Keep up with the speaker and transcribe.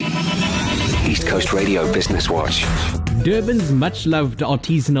East Coast Radio Business Watch. Durban's much-loved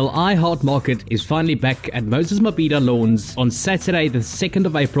artisanal iHeart Market is finally back at Moses Mabhida Lawns on Saturday the 2nd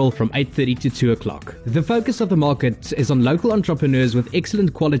of April from 8:30 to 2 o'clock. The focus of the market is on local entrepreneurs with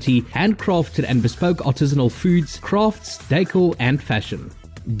excellent quality, handcrafted and bespoke artisanal foods, crafts, decor and fashion.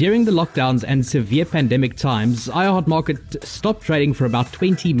 During the lockdowns and severe pandemic times, iHeart Market stopped trading for about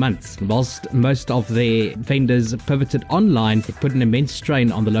 20 months. Whilst most of their vendors pivoted online, it put an immense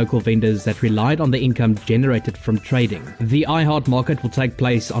strain on the local vendors that relied on the income generated from trading. The iHeart Market will take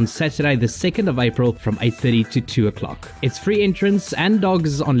place on Saturday the 2nd of April from 8:30 to 2 o'clock. It's free entrance and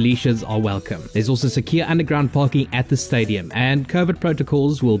dogs on leashes are welcome. There's also secure underground parking at the stadium and COVID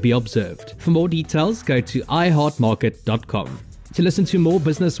protocols will be observed. For more details, go to iheartmarket.com. To listen to more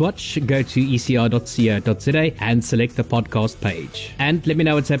Business Watch, go to ecr.co.za and select the podcast page. And let me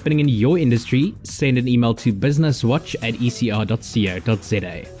know what's happening in your industry. Send an email to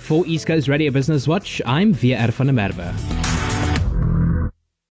businesswatch@ecr.co.za. For East Coast Radio Business Watch, I'm VR van der Merwe.